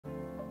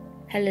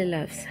Hello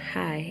loves,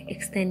 hi,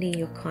 extending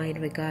your kind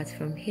regards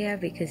from here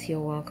because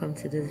you're welcome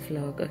to this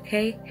vlog,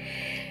 okay?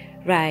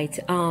 Right,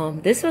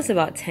 this was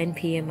about 10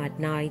 p.m. at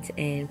night,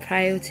 and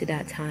prior to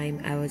that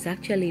time I was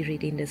actually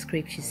reading the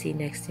script you see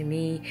next to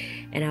me,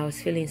 and I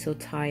was feeling so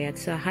tired,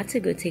 so I had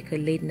to go take a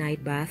late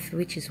night bath,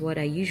 which is what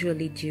I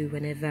usually do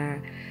whenever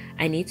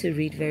I need to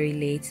read very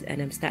late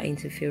and I'm starting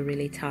to feel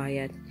really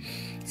tired.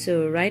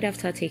 So right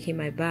after taking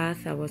my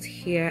bath, I was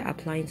here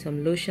applying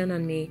some lotion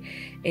on me.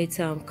 It's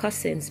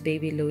Cousin's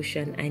baby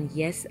lotion, and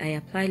yes, I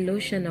apply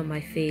lotion on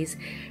my face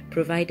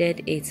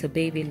provided it's a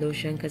baby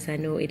lotion because I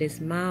know it is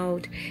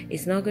mild.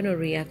 It's not going to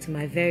react to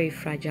my very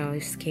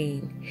fragile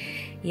skin.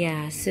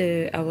 Yeah,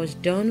 so I was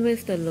done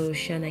with the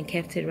lotion and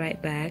kept it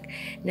right back.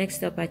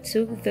 Next up, I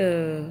took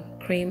the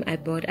cream I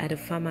bought at the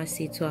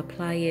pharmacy to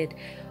apply it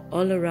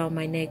all around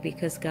my neck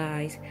because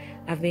guys,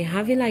 I've been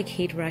having like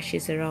heat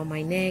rashes around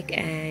my neck,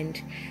 and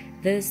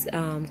this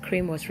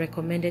cream was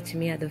recommended to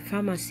me at the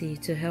pharmacy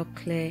to help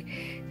clear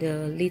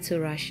the little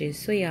rashes.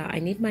 So yeah, I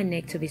need my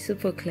neck to be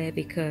super clear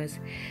because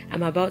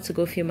I'm about to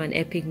go film an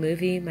epic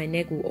movie. My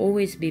neck will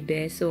always be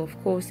bare, so of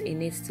course it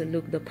needs to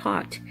look the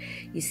part,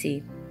 you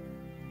see.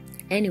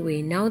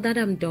 Anyway, now that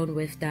I'm done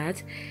with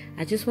that,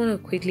 I just want to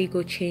quickly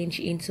go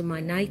change into my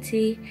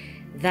nightie.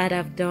 That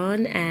I've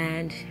done,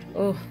 and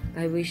oh,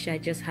 I wish I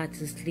just had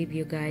to sleep,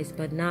 you guys,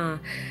 but nah,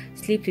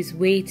 sleep is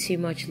way too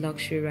much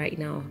luxury right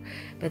now.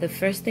 But the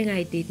first thing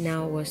I did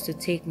now was to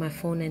take my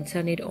phone and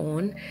turn it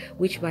on,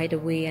 which by the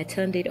way I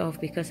turned it off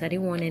because I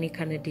didn't want any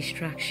kind of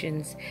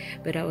distractions,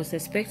 but I was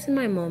expecting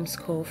my mom's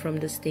call from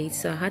the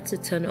States, so I had to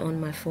turn on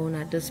my phone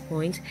at this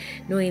point,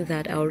 knowing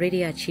that I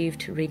already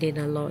achieved reading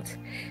a lot.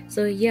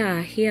 So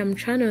yeah, here I'm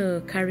trying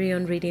to carry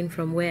on reading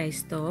from where I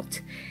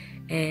stopped,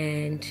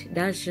 and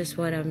that's just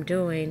what I'm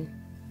doing.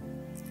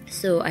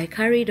 So I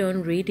carried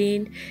on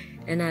reading,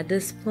 and at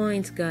this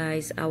point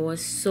guys, I was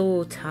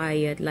so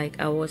tired, like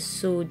I was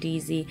so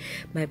dizzy,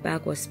 my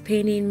back was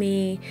paining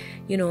me.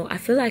 You know, I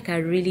feel like I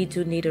really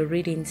do need a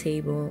reading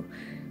table,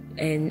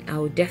 and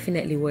I'll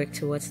definitely work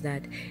towards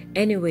that.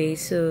 Anyway,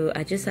 so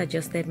I just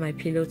adjusted my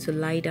pillow to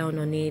lie down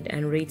on it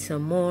and read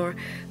some more.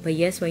 But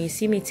yes, when you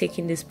see me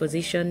taking this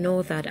position,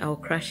 know that I'll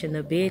crash in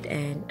a bit,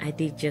 and I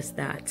did just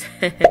that.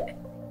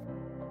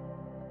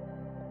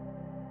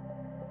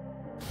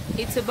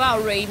 It's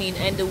about raining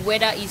and the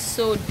weather is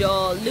so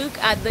dull. Look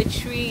at the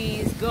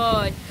trees.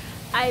 God,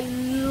 I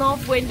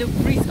love when the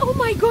breeze, oh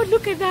my god,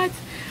 look at that.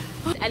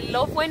 I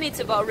love when it's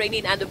about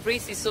raining and the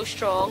breeze is so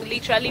strong,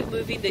 literally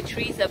moving the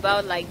trees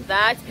about like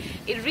that.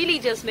 It really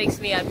just makes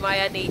me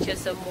admire nature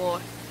some more.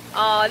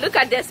 Look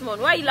at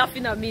Desmond. Why are you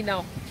laughing at me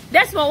now?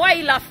 Desmond, why are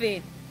you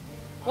laughing?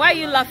 Why are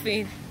you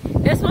laughing?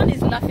 Desmond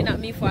is laughing at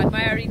me for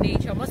admiring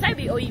nature. Must I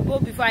be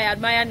Oyibo before I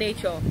admire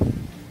nature?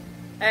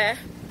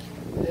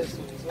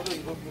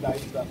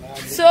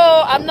 So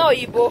I'm not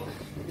Igbo.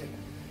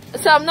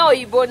 So I'm not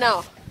Igbo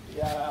now.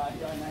 Yeah,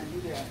 you're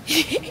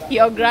Nigerian.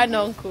 Your grand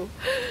uncle.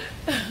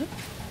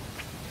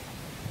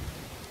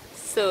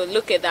 So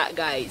look at that,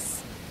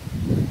 guys.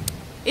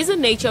 Isn't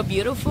nature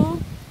beautiful?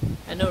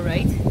 I know,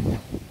 right?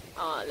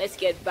 Let's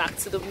get back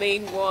to the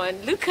main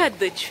one. Look at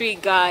the tree,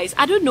 guys.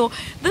 I don't know,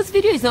 this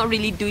video is not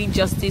really doing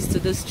justice to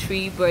this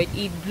tree, but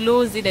it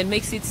blows it and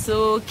makes it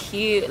so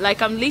cute.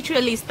 Like I'm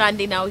literally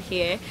standing out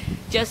here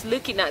just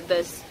looking at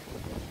this.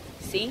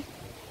 See?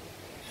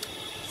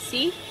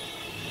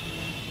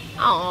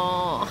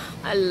 Oh,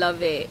 I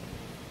love it.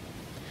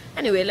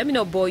 Anyway, let me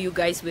not bore you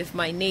guys with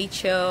my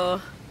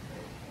nature.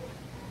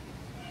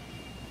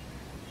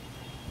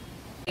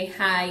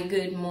 Hi,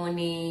 good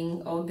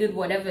morning, or good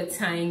whatever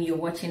time you're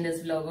watching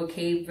this vlog,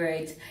 okay?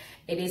 But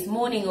it is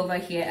morning over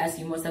here, as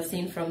you must have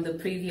seen from the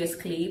previous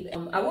clip.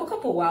 I woke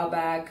up a while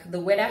back. The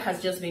weather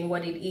has just been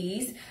what it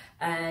is,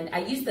 and I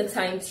used the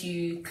time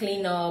to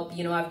clean up.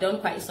 You know, I've done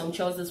quite some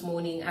chores this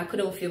morning. I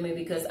couldn't film it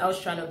because I was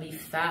trying to be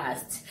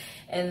fast.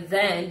 And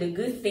then the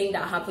good thing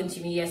that happened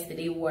to me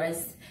yesterday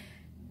was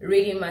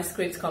reading my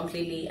script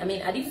completely. I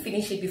mean, I didn't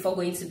finish it before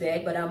going to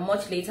bed, but I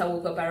much later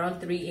woke up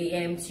around 3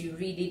 a.m. to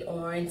read it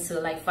on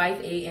till like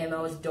 5 a.m. I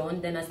was done.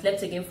 Then I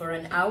slept again for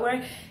an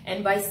hour,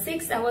 and by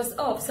 6 I was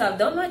up. So I've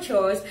done my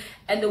chores,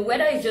 and the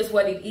weather is just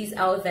what it is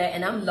out there,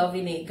 and I'm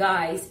loving it,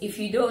 guys. If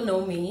you don't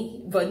know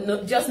me,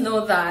 but just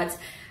know that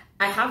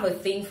I have a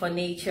thing for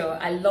nature.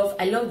 I love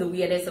the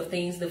weirdest of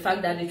things. The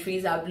fact that the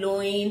trees are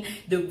blowing,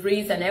 the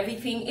breeze and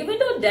everything. Even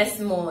though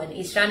Desmond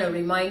is trying to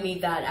remind me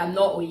that I'm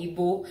not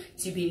Oyibo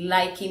to be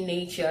liking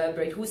nature,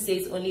 but who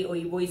says only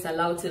Oyibo is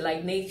allowed to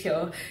like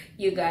nature?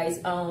 You guys,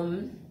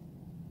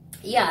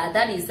 yeah,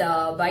 that is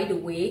by the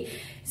way.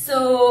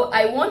 So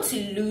I want to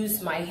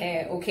lose my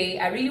hair, okay?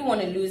 I really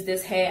want to lose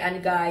this hair,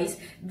 and guys,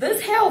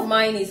 this hair of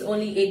mine is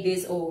only 8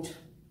 days old.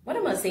 What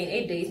am I saying?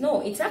 8 days?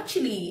 No, it's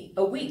actually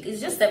a week.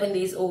 It's just 7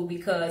 days old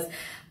because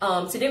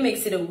today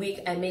makes it a week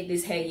I made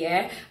this hair,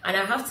 yeah, and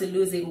I have to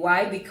lose it.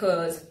 Why?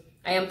 Because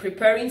I am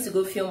preparing to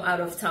go film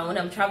out of town.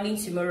 I'm traveling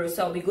tomorrow,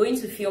 so I'll be going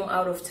to film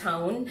out of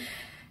town.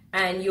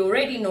 And you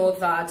already know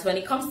that when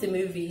it comes to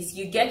movies,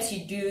 you get to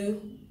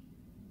do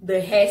the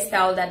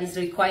hairstyle that is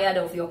required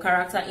of your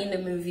character in the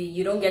movie.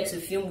 You don't get to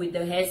film with the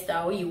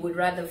hairstyle you would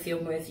rather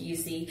film with, you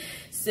see.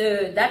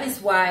 So that is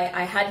why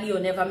I hardly or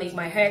never make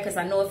my hair, because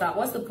I know that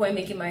what's the point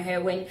making my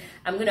hair when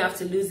I'm gonna have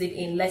to lose it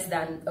in less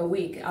than a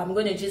week. I'm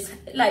gonna just,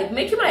 like,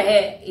 making my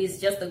hair is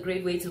just a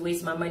great way to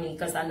waste my money,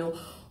 because I know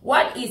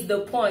what is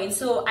the point.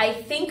 So I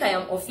think I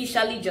am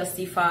officially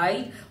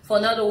justified for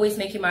not always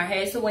making my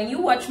hair. So when you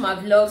watch my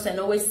vlogs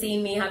and always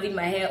see me having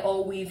my hair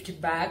all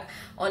weaved back,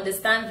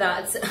 understand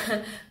that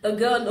a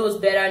girl knows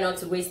better not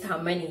to waste her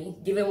money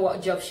given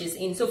what job she's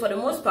in. So for the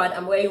most part,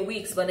 I'm wearing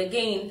wigs, but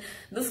again,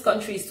 this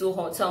country is so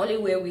hot, so I only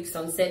wear wigs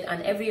on set,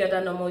 and every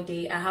other normal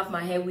day I have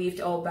my hair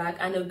weaved all back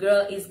and a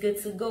girl is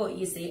good to go,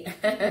 you see.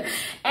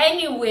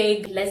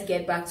 Anyway, let's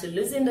get back to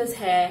losing this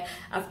hair,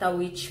 after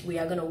which we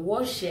are gonna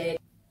wash it.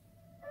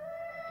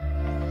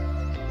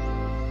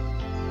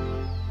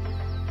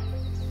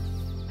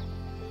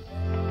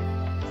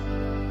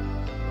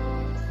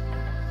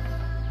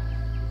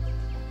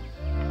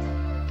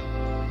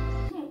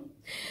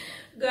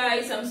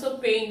 Guys, I'm so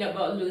pained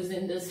about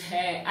losing this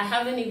hair. I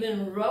haven't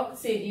even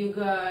rocked it, you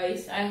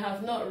guys. I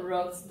have not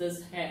rocked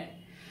this hair.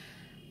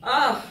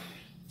 I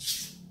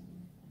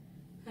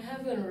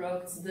haven't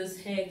rocked this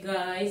hair,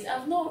 guys.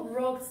 I've not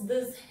rocked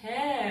this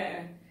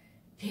hair.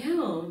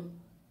 Damn.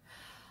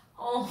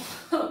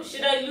 Oh,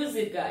 should I lose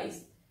it,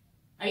 guys?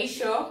 Are you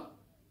sure?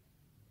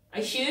 I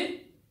should?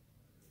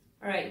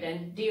 Alright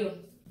then, deal.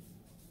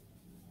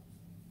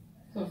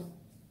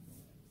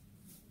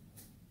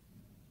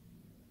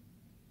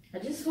 I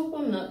just hope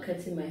I'm not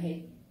cutting my hair.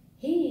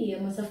 Hey, I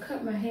must have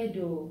cut my hair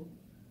though.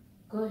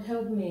 God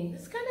help me.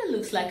 This kind of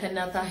looks like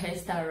another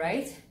hairstyle,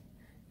 right?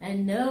 I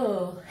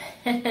know.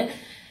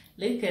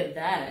 Look at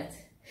that.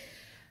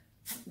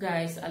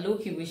 Guys, I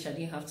low-key wish I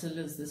didn't have to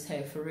lose this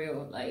hair for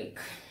real. Like,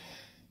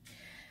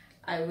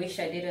 I wish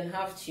I didn't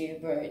have to,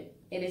 but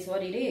it is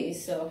what it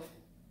is, so.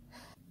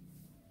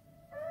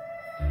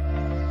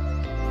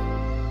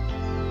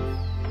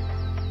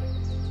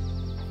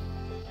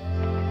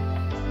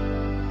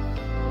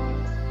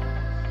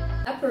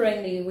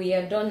 Apparently we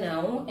are done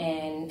now,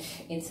 and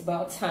it's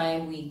about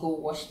time we go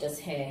wash this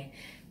hair.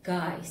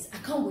 Guys, I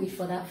can't wait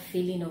for that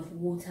feeling of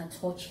water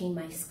touching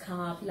my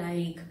scalp.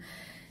 Like,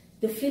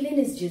 the feeling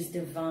is just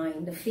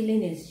divine. The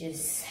feeling is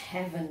just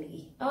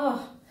heavenly.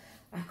 Oh,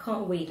 I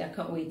can't wait. I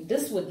can't wait.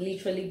 This would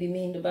literally be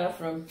me in the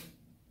bathroom.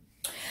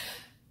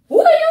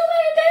 Will you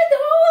let the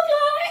dog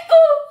lie?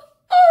 Oh,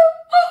 oh,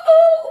 oh,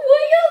 oh.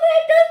 Will you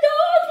let the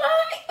dog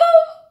lie?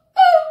 Oh,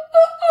 oh,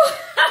 oh, oh.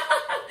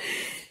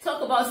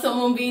 Talk about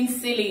someone being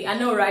silly. I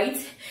know, right?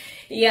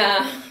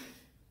 Yeah.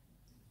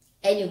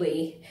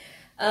 Anyway,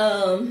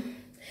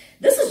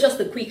 this is just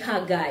a quick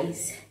hack,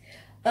 guys.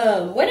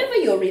 Whenever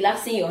you're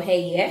relaxing your hair,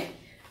 yeah,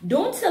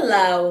 don't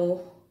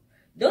allow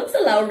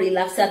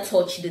relaxer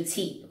touch the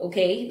tip,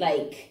 okay?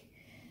 Like,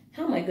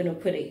 how am I gonna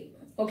put it?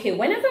 Okay,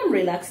 whenever I'm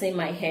relaxing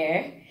my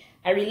hair,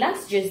 I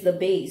relax just the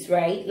base,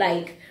 right?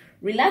 Like,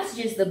 relax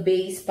just the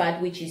base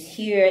part, which is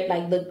here,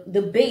 like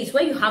the base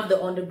where you have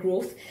the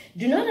undergrowth.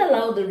 Do not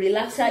allow the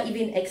relaxer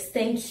even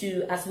extend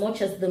to as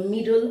much as the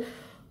middle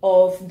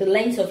of the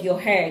length of your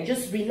hair.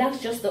 Just relax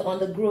just the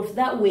undergrowth.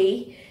 That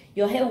way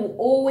your hair will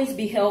always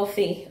be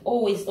healthy.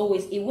 Always.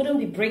 It wouldn't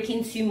be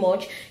breaking too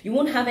much. You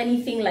won't have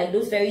anything like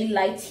those very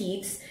light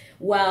tips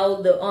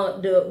while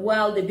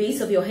the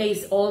base of your hair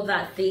is all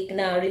that thick.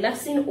 Now,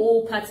 relaxing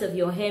all parts of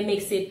your hair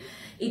makes it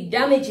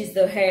damages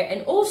the hair.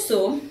 And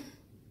also,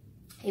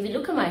 if you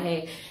look at my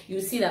hair, you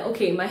see that,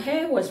 okay, my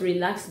hair was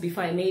relaxed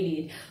before I made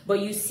it,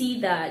 but you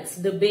see that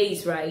the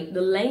base, right,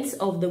 the length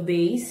of the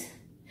base,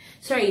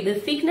 sorry, the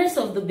thickness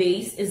of the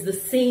base is the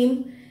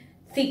same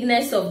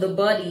thickness of the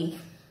body.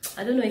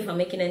 I don't know if I'm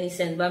making any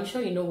sense, but I'm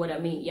sure you know what I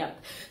mean. Yeah.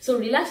 So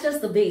relax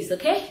just the base,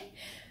 okay?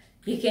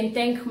 You can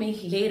thank me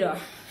later.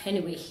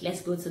 Anyway,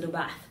 let's go to the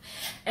bath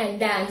and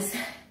dance.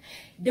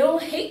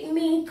 Don't hate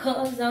me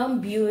cause I'm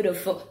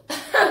beautiful.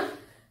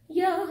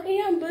 Yeah,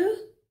 I am, boo.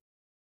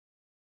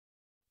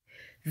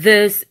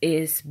 This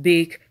is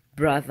Big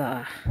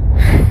Brother.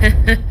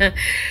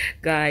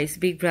 Guys,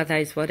 Big Brother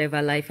is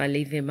whatever life I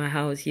live in my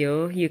house,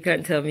 yo. You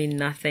can't tell me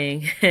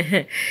nothing.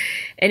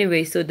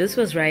 Anyway, so this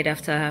was right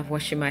after I've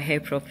washing my hair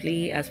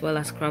properly as well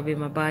as scrubbing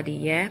my body,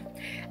 yeah.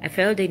 I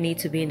felt the need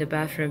to be in the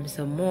bathroom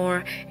some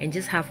more and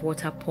just have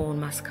water pour on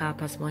my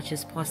scalp as much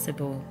as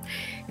possible.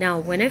 Now,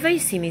 whenever you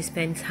see me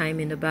spend time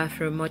in the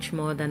bathroom much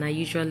more than I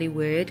usually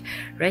would,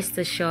 rest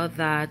assured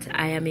that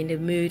I am in the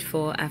mood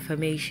for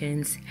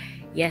affirmations.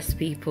 Yes,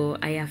 people,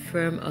 I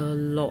affirm a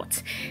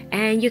lot,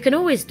 and you can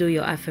always do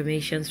your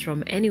affirmations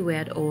from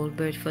anywhere at all,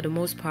 but for the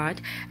most part,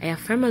 I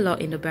affirm a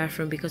lot in the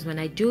bathroom because when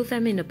I do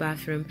them in the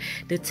bathroom,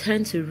 they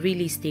tend to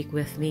really stick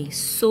with me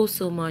so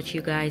much,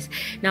 you guys.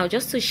 Now,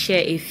 just to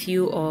share a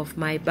few of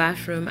my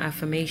bathroom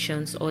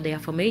affirmations, or the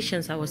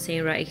affirmations I was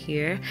saying right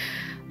here,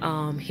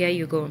 here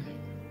you go.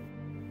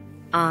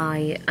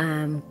 I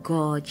am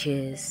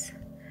gorgeous.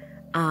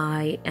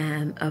 I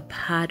am a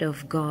part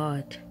of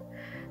God.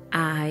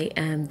 I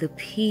am the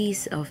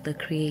peace of the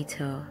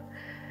Creator.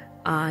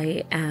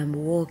 I am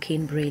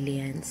walking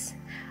brilliance.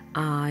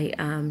 I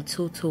am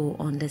total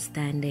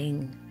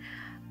understanding.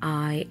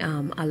 I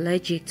am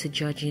allergic to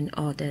judging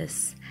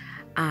others.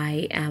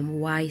 I am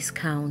wise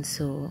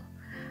counsel.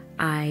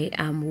 I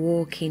am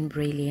walking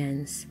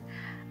brilliance.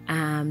 I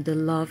am the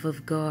love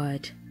of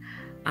God.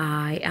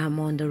 I am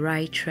on the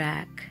right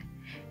track,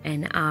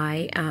 and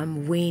I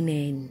am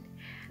winning.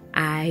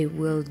 I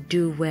will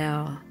do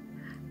well.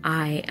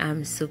 I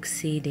am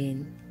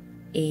succeeding.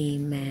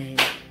 Amen.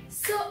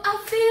 So I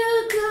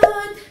feel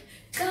good.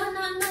 Da,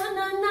 na, na,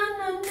 na, na,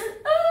 na, na.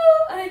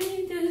 Oh, I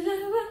need the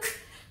love.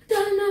 Da,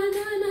 na,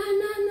 na, na,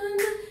 na, na,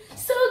 na.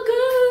 So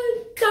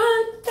good.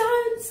 Dun,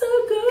 dun, so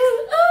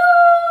good.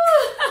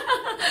 Oh,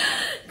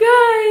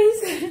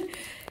 guys.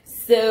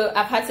 So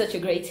I've had such a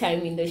great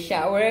time in the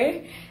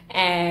shower,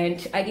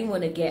 and I didn't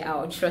want to get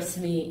out. Trust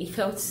me, it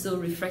felt so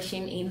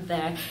refreshing in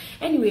there.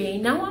 Anyway,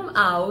 now I'm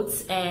out,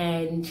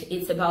 and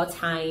it's about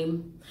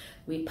time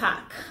we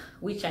pack,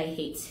 which I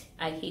hate.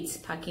 I hate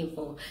packing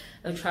for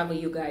a travel,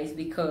 you guys,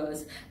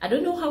 because I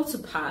don't know how to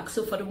pack.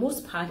 So for the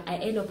most part, I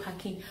end up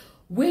packing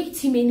way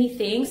too many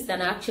things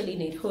than I actually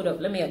need. Hold up,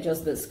 let me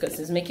adjust this because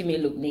it's making me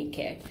look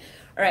naked.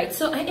 All right,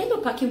 so I end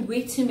up packing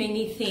way too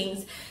many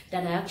things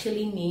that I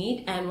actually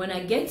need, and when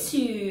I get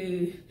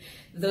to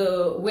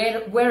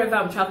wherever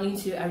I'm traveling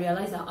to, I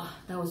realize that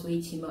that was way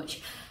too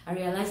much. I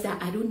realized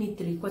that I don't need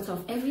 3/4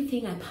 of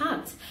everything I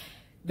packed.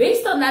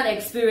 Based on that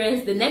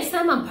experience, the next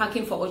time I'm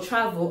packing for a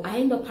travel, I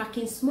end up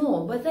packing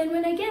small. But then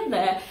when I get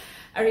there,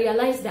 I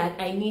realize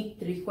that I need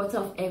 3/4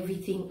 of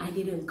everything I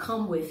didn't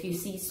come with, you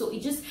see. So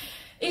it's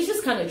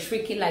just kind of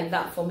tricky like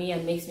that for me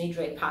and makes me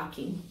dread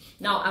packing.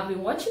 Now, I've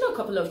been watching a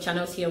couple of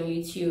channels here on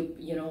YouTube,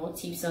 you know,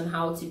 tips on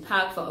how to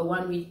pack for a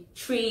 1-week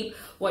trip,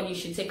 what you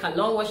should take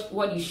along,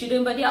 what you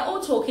shouldn't. But they are all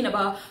talking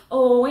about,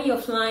 oh, when you're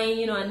flying,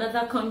 you know,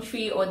 another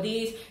country or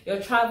this, you're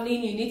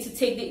traveling, you need to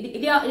take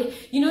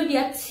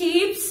their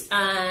tips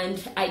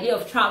and idea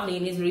of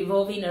traveling is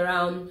revolving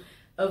around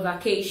a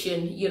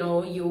vacation. You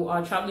know, you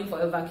are traveling for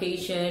a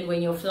vacation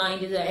when you're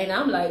flying, and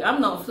I'm like,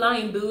 I'm not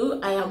flying, boo.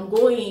 I am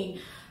going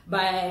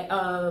by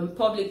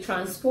public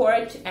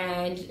transport,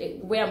 and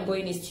where I'm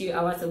going is 2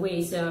 hours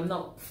away, so I'm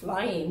not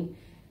flying.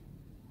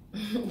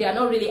 They are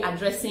not really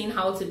addressing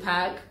how to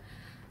pack.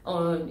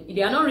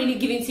 They are not really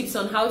giving tips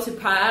on how to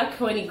pack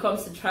when it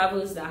comes to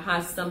travels that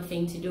has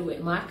something to do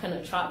with my kind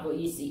of travel,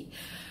 you see.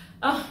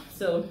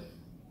 So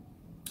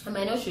I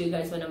might not show you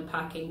guys when I'm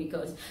packing,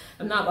 because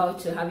I'm not about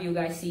to have you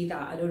guys see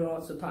that I don't know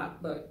how to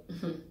pack, but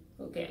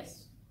who cares?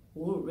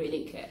 Who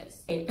really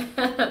cares?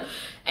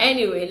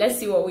 Anyway, let's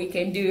see what we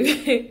can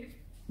do.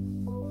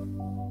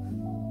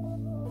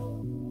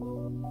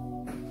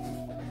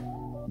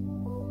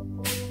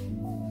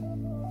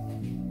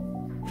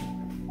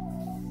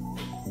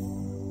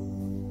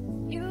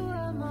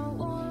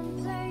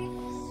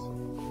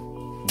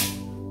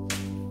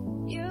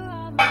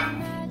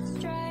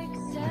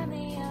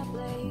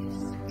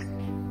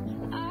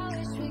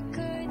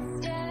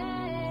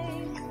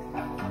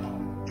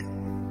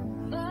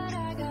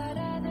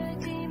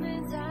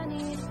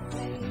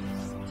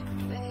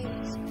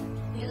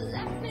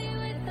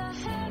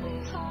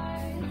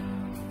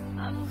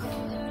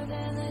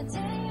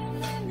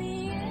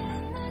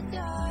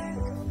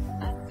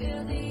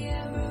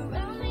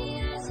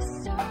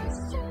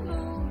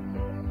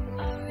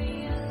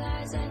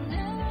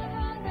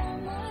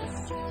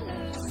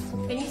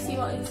 Can you see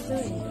what it's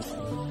doing?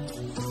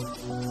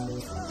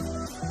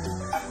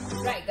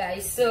 Right,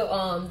 guys,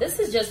 so this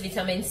is just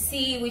vitamin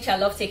C, which I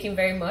love taking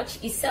very much.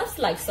 It serves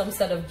like some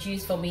sort of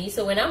juice for me.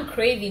 So when I'm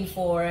craving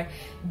for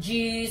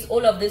juice,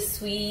 all of the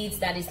sweets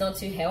that is not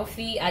too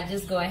healthy, I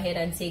just go ahead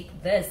and take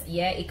this.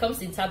 Yeah, it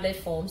comes in tablet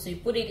form, so you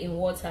put it in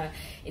water,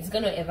 it's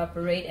gonna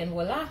evaporate, and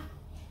voila,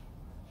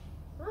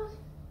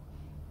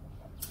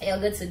 you're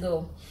good to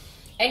go.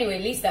 Anyway,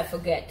 least I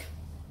forget,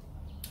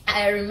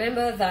 I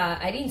remember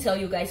that I didn't tell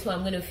you guys who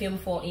I'm going to film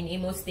for in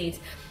Imo State.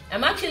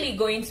 I'm actually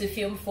going to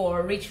film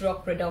for Rich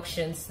Rock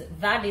Productions.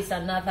 That is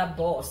another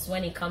boss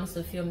when it comes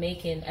to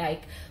filmmaking.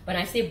 Like, when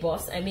I say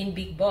boss, I mean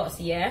big boss.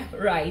 Yeah,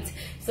 right.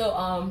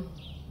 So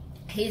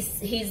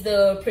he's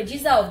the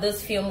producer of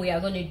this film we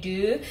are going to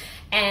do,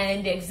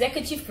 and the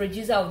executive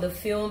producer of the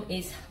film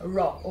is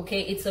Rock.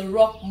 Okay, it's a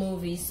Rock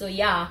movie. So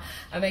yeah,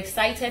 I'm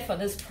excited for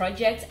this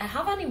project. I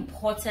have an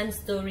important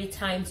story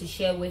time to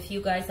share with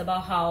you guys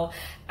about how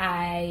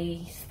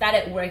I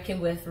started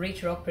working with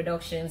Rich Rock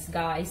Productions,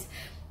 guys.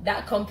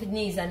 That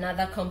company is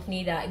another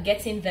company that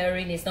getting there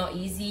in is not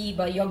easy,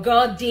 but your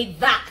girl did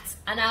that,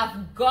 and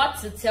I've got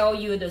to tell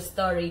you the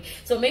story.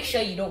 So make sure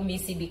you don't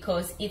miss it,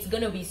 because it's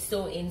gonna be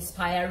so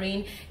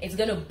inspiring. It's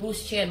gonna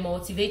boost you and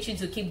motivate you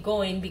to keep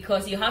going,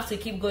 because you have to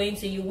keep going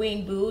till you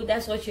win, boo.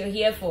 That's what you're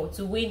here for,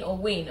 to win or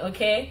win.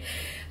 Okay,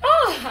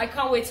 I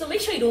can't wait. So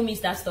make sure you don't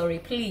miss that story,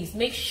 please.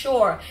 Make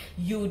sure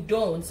you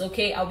don't.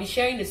 Okay, I'll be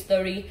sharing the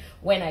story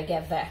when I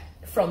get there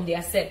from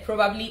their set,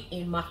 probably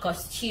in my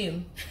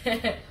costume.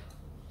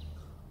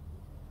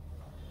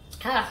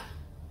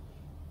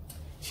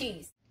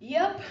 Cheese.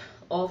 Yep,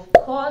 Of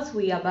course,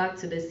 we are back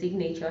to the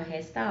signature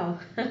hairstyle.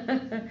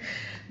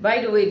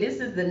 By the way, this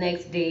is the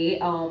next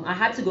day. I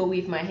had to go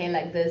with my hair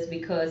like this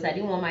because I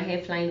didn't want my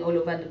hair flying all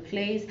over the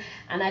place,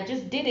 and I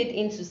just did it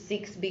into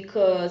 6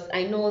 because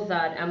I know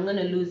that I'm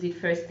gonna lose it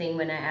first thing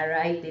when I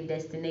arrive the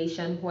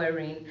destination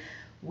wherein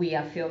we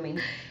are filming.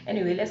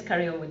 Anyway, let's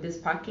carry on with this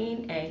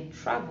packing and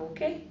travel,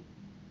 okay?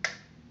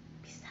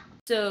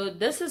 So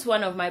this is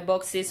one of my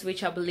boxes,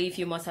 which I believe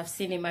you must have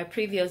seen in my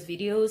previous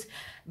videos.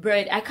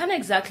 But I can't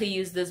exactly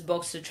use this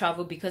box to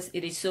travel because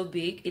it is so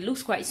big. It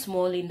looks quite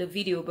small in the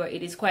video, but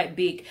it is quite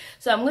big.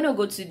 So I'm going to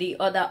go to the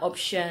other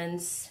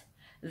options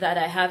that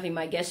I have in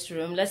my guest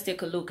room. Let's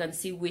take a look and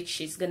see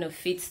which is going to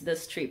fit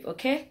this trip,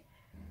 okay?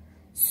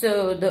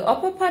 So the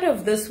upper part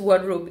of this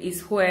wardrobe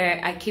is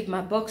where I keep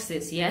my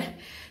boxes, yeah?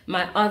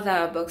 My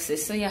other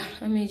boxes. So yeah,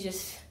 let me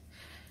just,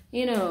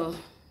 you know...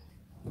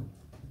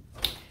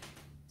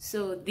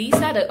 So these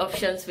are the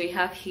options we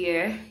have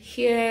here.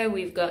 Here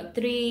we've got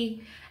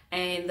 3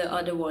 and the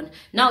other one.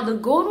 Now the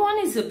gold one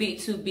is a bit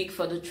too big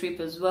for the trip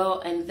as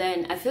well. And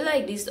then I feel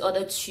like these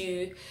other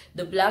 2,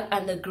 the black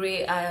and the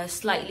gray, are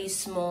slightly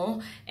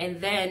small. And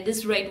then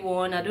this red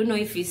one, I don't know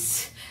if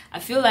it's, I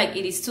feel like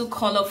it is too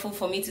colorful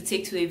for me to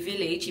take to a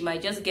village. It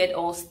might just get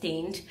all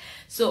stained.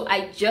 So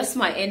I just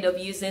might end up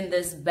using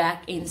this bag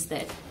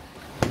instead.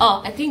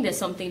 Oh, I think there's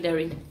something there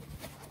in.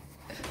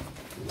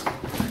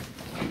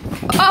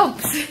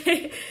 Oops.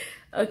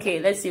 Okay,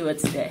 let's see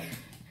what's there.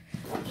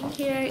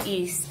 Here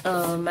is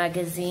a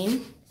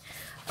magazine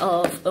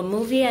of a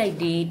movie I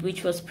did,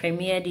 which was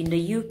premiered in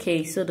the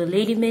UK. So the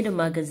lady made a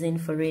magazine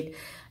for it.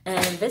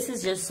 And this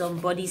is just some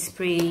body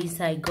sprays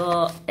I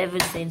got ever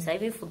since. I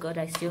even forgot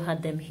I still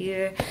had them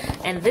here.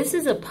 And this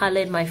is a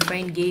palette my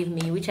friend gave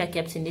me, which I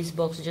kept in this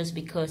box just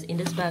because, in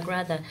this bag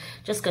rather,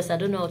 just because I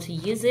don't know how to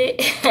use it.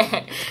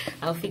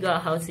 I'll figure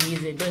out how to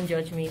use it, don't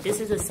judge me. This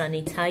is a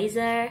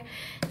sanitizer.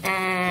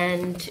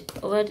 And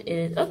what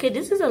is, okay,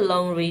 this is a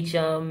long range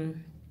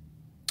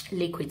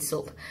liquid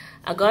soap.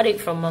 I got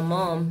it from my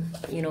mom,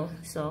 you know.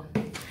 So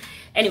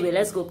anyway,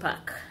 let's go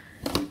pack.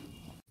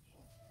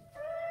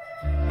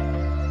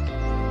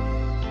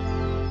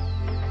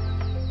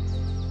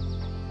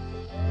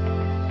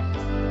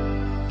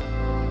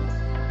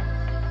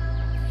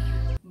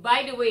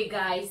 By the way,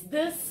 guys,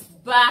 this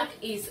bag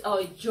is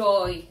a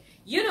joy.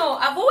 You know,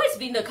 I've always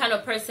been the kind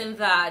of person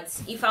that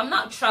if I'm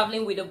not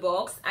traveling with a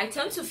box, I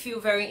tend to feel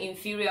very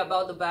inferior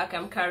about the bag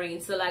I'm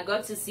carrying. So I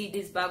got to see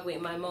this bag with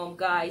my mom,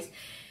 guys.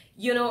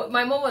 You know,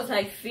 my mom was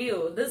like,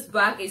 Phil, this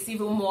bag is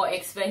even more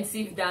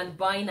expensive than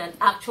buying an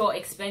actual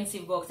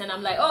expensive box. And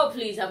I'm like, oh,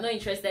 please, I'm not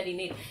interested in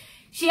it.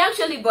 She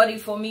actually bought it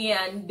for me,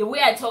 and the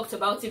way I talked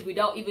about it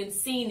without even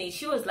seeing it,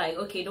 she was like,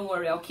 okay, don't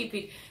worry, I'll keep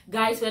it.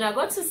 Guys, when I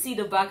got to see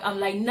the bag, I'm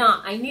like,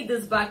 nah, I need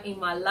this bag in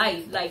my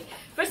life. Like,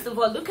 first of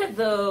all, look at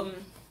the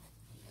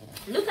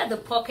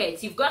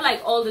pockets. You've got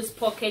like all these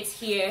pockets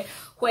here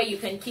where you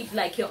can keep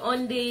like your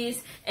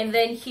undies, and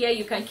then here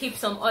you can keep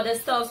some other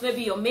stuff,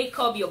 maybe your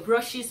makeup, your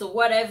brushes or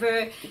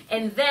whatever.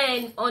 And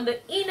then on the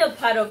inner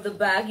part of the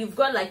bag, you've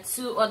got like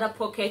 2 other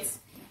pockets.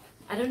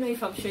 I don't know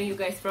if I'm showing you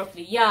guys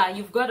properly. Yeah,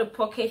 you've got a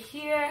pocket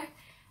here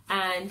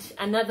and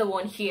another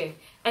one here.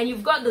 And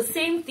you've got the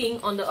same thing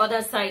on the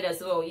other side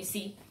as well, you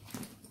see.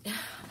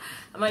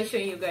 Am I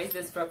showing you guys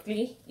this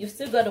properly? You've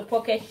still got a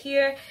pocket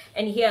here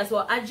and here as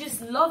well. I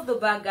just love the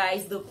bag,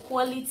 guys. The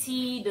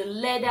quality, the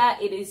leather,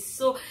 it is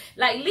so,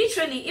 like,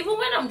 literally, even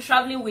when I'm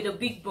traveling with a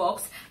big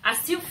box, I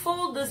still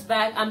fold this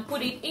bag and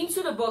put it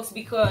into the box,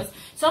 because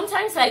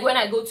sometimes, like when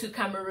I go to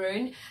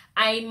Cameroon,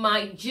 I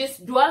might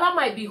just, Douala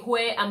might be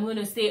where I'm going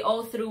to stay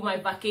all through my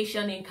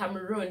vacation in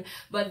Cameroon.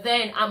 But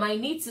then I might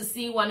need to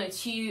see 1 or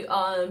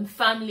 2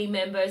 family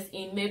members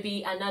in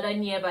maybe another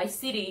nearby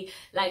city,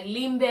 like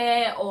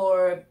Limbe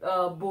or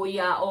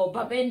Boya or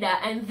Babenda.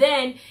 And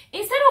then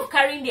instead of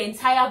carrying the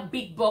entire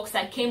big box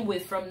I came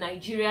with from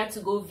Nigeria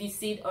to go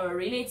visit a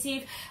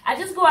relative, I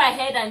just go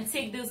ahead and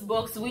take this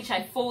box, which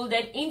I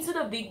folded into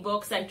the big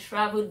box I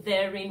traveled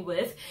therein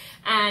with.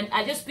 And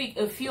I just pick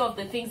a few of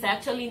the things I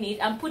actually need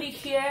and put it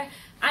here.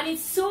 And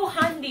it's so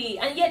handy,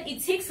 and yet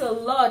it takes a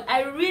lot.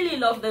 I really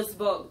love this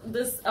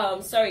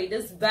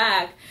this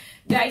bag.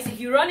 Guys, if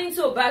you run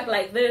into a bag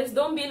like this,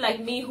 don't be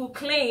like me who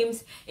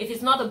claims if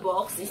it's not a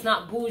box, it's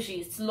not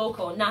bougie, it's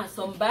local. Nah,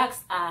 some bags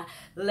are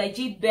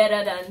legit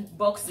better than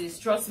boxes,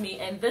 trust me.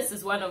 And this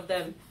is one of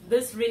them.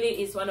 This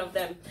really is one of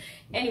them.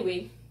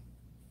 Anyway,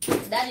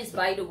 that is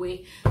by the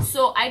way.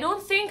 So I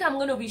don't think I'm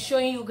going to be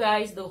showing you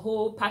guys the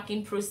whole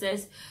packing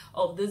process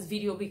of this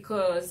video,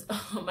 because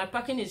my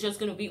packing is just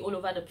going to be all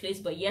over the place.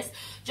 But yes,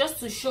 just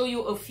to show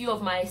you a few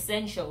of my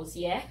essentials.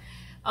 Yeah,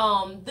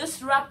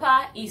 this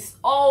wrapper is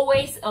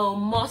always a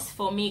must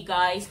for me,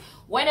 guys,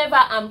 whenever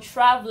I'm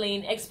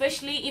traveling,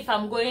 especially if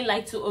I'm going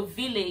like to a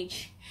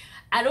village.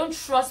 I don't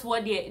trust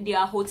what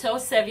their hotel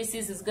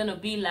services is gonna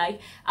be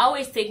like. I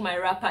always take my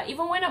wrapper.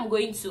 Even when I'm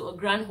going to a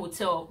grand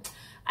hotel,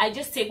 I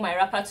just take my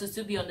wrapper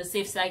to be on the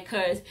safe side,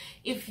 because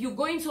if you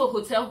go into a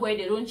hotel where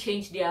they don't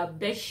change their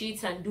bed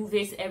sheets and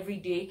duvets every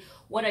day,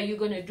 what are you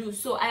gonna do?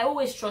 So I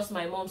always trust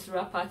my mom's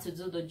wrapper to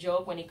do the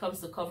job when it comes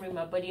to covering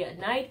my body at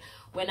night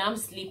when I'm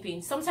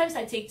sleeping. Sometimes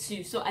I take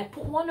two, so I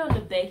put one on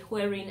the bed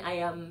wherein I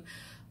am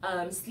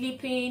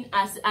sleeping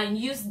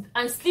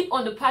and sleep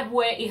on the part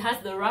where it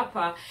has the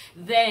wrapper.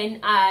 Then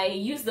I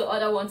use the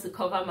other one to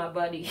cover my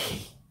body.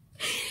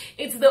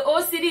 It's the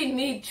OCD in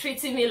me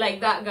treating me like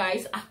that,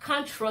 guys. I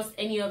can't trust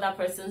any other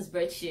person's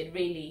bedsheet,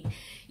 really.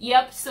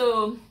 Yep,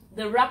 so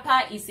the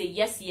wrapper is a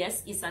yes,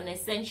 it's an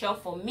essential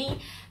for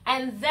me.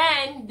 And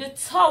then the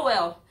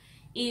towel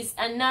is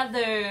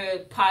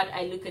another part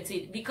I look at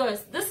it,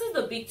 because this is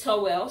the big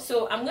towel.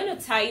 So I'm going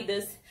to tie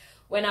this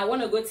when I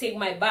want to go take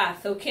my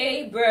bath,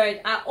 okay?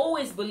 But I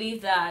always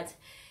believe that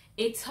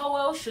a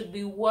towel should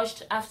be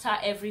washed after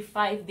every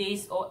 5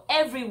 days or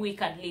every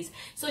week at least.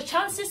 So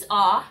chances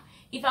are,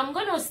 if I'm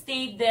going to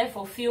stay there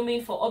for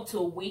filming for up to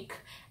a week,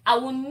 I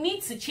will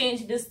need to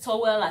change this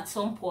towel at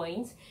some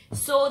point.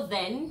 So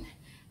then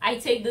I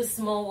take the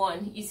small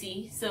one, you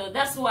see. So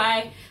that's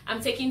why I'm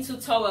taking two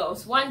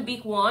towels, one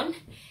big one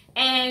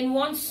and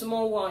one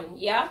small one,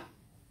 yeah.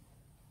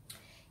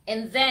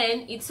 And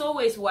then it's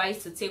always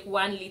wise to take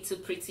one little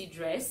pretty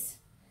dress.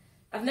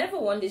 I've never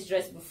worn this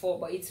dress before,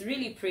 but it's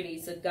really pretty.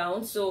 It's a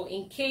gown, so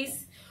in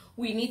case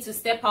we need to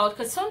step out,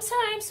 because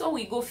sometimes when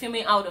we go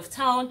filming out of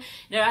town,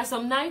 there are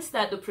some nights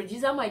that the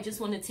producer might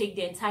just want to take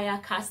the entire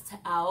cast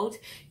out,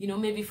 you know,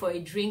 maybe for a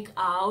drink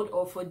out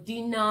or for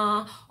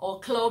dinner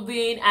or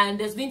clubbing. And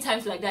there's been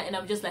times like that, and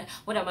I'm just like,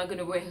 what am I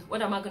gonna wear?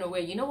 What am I gonna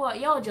wear? You know what,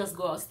 y'all just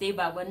go out, stay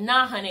back. But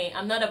nah, honey,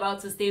 I'm not about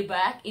to stay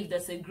back if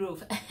there's a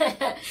groove.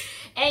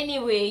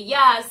 Anyway,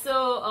 yeah,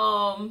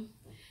 so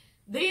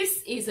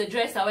this is a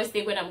dress I always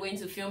take when I'm going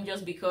to film,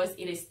 just because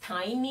it is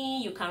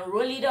tiny. You can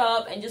roll it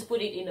up and just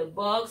put it in a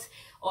box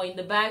or in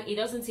the bag. It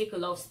doesn't take a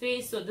lot of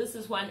space. So this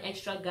is one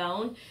extra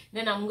gown.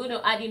 Then I'm going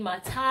to add in my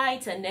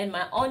tights, and then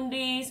my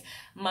undies,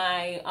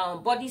 my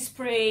body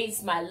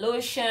sprays, my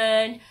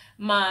lotion,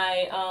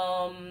 my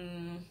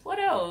what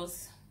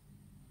else?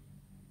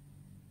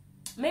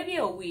 Maybe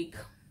a wig.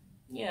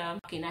 Yeah,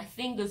 okay, I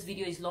think this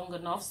video is long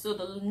enough. So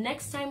the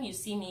next time you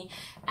see me,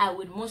 I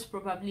would most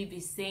probably be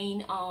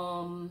saying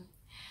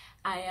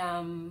I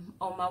am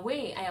on my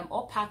way, I am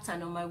all packed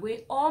and on my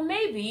way, or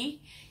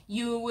maybe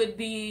you would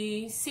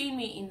be seeing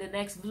me in the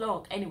next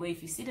vlog. Anyway,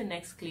 if you see the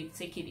next clip,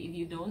 take it. If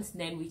you don't,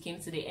 then we came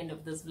to the end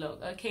of this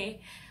vlog.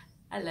 Okay,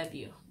 I love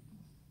you.